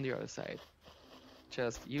treatment on the other side.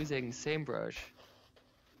 Just using the same brush,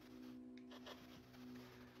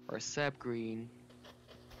 or sap green,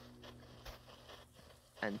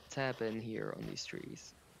 and tap in here on these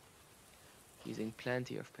trees, using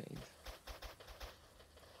plenty of paint.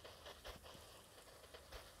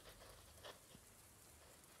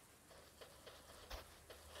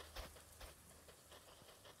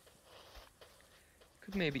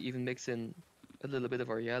 Could maybe even mix in a little bit of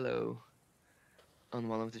our yellow on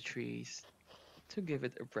one of the trees to give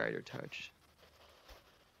it a brighter touch.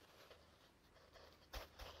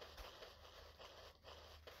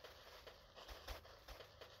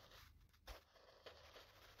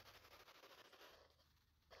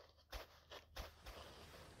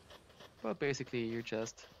 But basically you're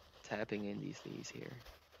just tapping in these leaves here.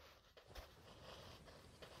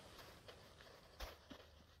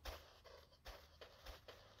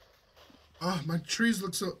 Oh, my trees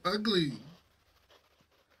look so ugly.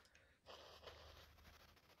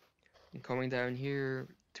 And coming down here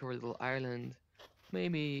to our little island,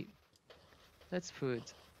 maybe let's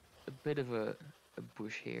put a bit of a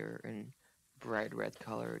bush here in bright red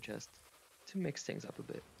color just to mix things up a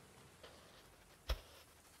bit.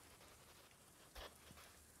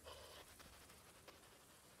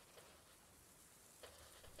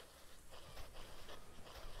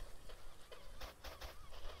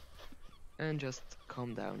 And just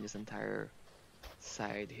calm down this entire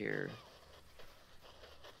side here.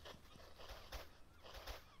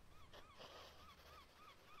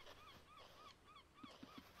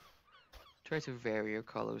 Try to vary your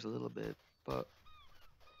colors a little bit, but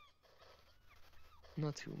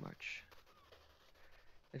not too much.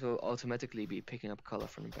 It will automatically be picking up color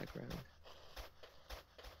from the background.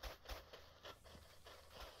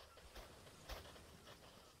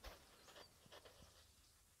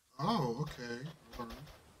 Oh, okay. All right.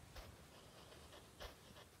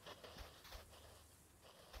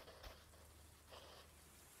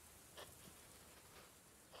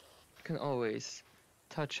 You can always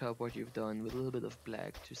touch up what you've done with a little bit of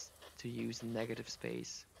black just to use negative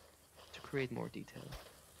space to create more detail.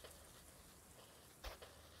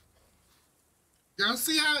 Y'all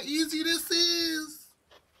see how easy this is?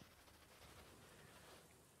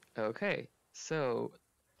 Okay, so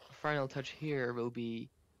final touch here will be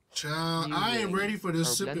Child, I ain't ready for this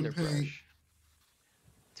our sipping blender paint. brush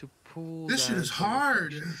to pull This shit down is some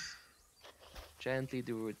hard. reflections. Gently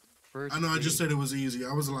do it I know I just vertically, said it was easy.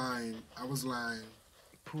 I was lying. I was lying.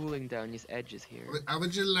 pulling down these edges here. I was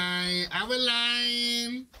just lying. I was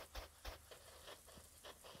lying.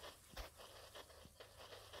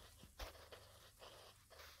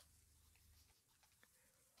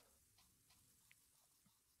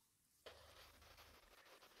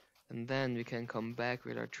 And then we can come back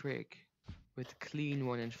with our trick with clean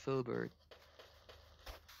 1-inch filbert.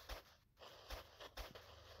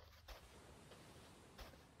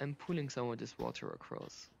 And pulling some of this water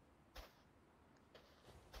across.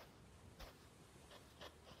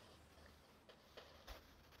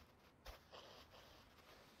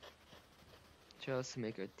 Just to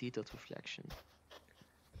make a detailed reflection.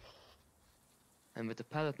 And with the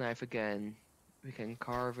palette knife again, we can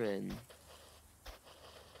carve in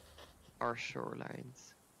our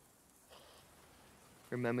shorelines.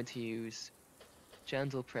 Remember to use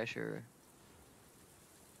gentle pressure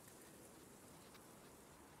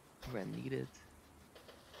when needed.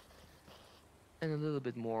 And a little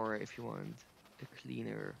bit more if you want a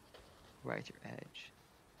cleaner, brighter edge.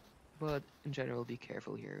 But in general, be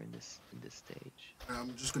careful here in this stage.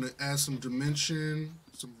 I'm just gonna add some dimension,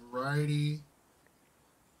 some variety,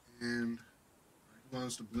 and he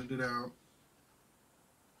wants to blend it out.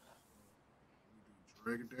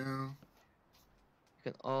 Drag it down.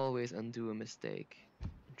 You can always undo a mistake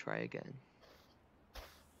and try again.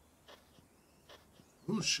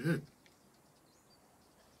 Oh shit.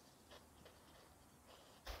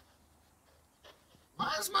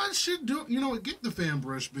 Why is my shit doing? You know what? Get the fan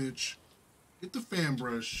brush, bitch. Get the fan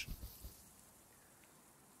brush.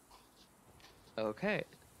 Okay,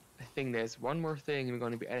 I think there's one more thing we're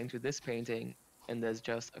going to be adding to this painting, and there's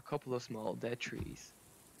just a couple of small dead trees.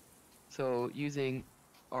 So using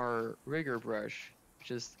our rigger brush, which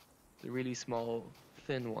is the really small,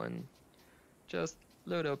 thin one, just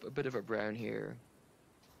load up a bit of a brown here.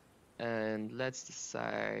 And let's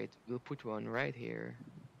decide, we'll put one right here.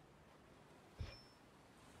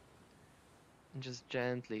 And just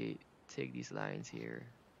gently take these lines here.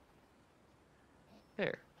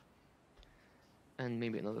 There. And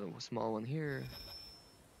maybe another small one here.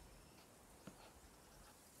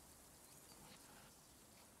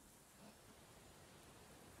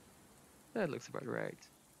 That looks about right.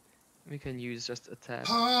 We can use just a tap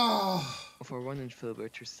of our 1-inch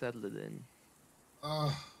filbert to settle it in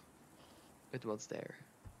with what's there.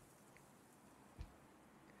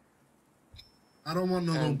 I don't want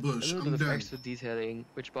no little bush. A little I'm bit of done. extra detailing,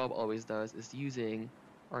 which Bob always does, is using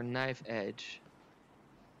our knife edge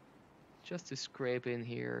just to scrape in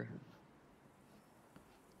here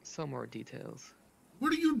some more details.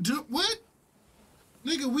 What are you do? What?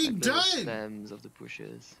 Nigga, we Like little done. stems of the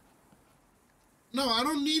bushes. No, I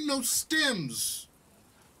don't need no stems.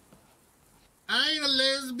 I ain't a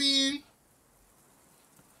lesbian.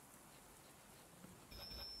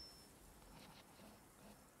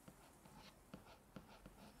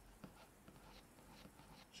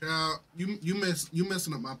 Child, you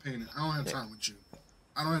messing up my painting. I don't have time with you.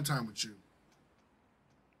 I don't have time with you.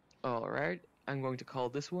 Alright, I'm going to call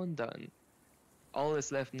this one done. All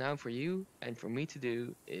that's left now for you and for me to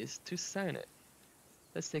do is to sign it.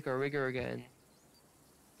 Let's take our rigger again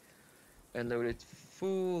and load it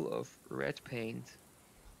full of red paint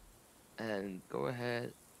and go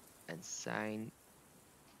ahead and sign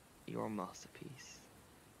your masterpiece.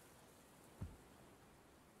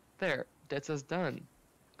 There, that's us done.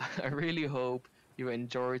 I really hope you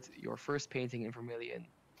enjoyed your first painting in Vermillion.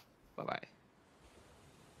 Bye bye.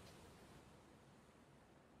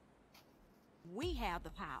 We have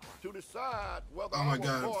the power to decide whether Oh my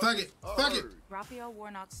God. Fuck it. Fuck it. Raphael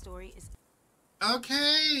Warnock's story is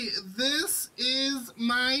Okay, this is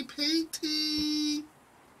my painting.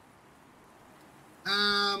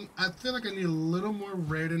 I feel like I need a little more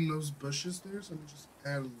red in those bushes there, so let me just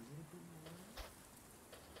add a little bit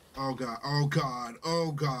more. Oh God, oh God,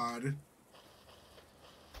 oh God.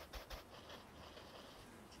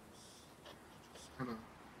 Just kind of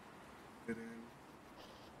fit in.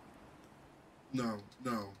 No,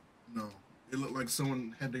 no, no. It looked like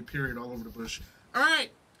someone had their period all over the bush. All right.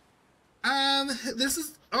 This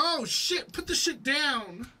is, oh shit, put the shit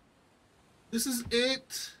down. This is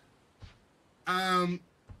it.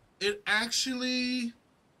 It actually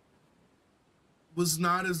was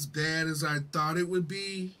not as bad as I thought it would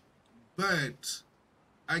be, but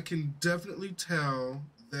I can definitely tell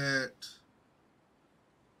that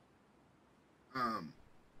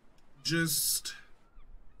Just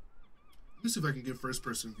let me see if I can get first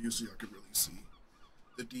person view so y'all can really see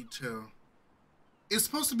the detail. It's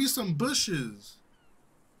supposed to be some bushes.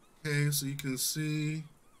 Okay, so you can see.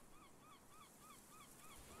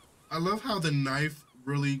 I love how the knife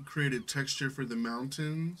really created texture for the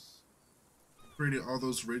mountains. Created all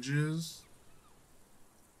those ridges.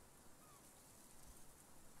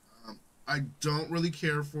 I don't really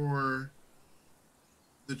care for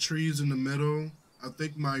the trees in the middle. I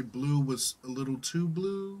think my blue was a little too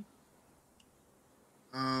blue.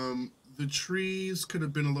 The trees could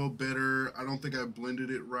have been a little better. I don't think I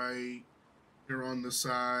blended it right here on the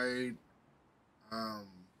side.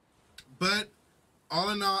 But all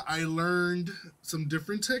in all, I learned some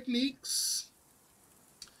different techniques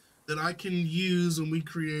that I can use when we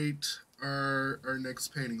create our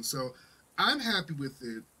next painting. So I'm happy with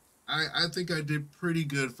it. I think I did pretty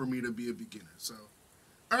good for me to be a beginner. So,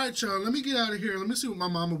 all right, y'all, let me get out of here. Let me see what my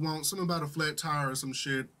mama wants. Something about a flat tire or some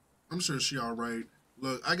shit. I'm sure she all right.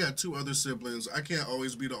 Look, I got 2 other siblings. I can't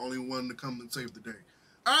always be the only one to come and save the day.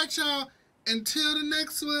 All right, y'all. Until the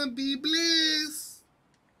next one, be blessed.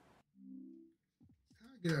 How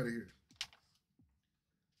do I get out of here?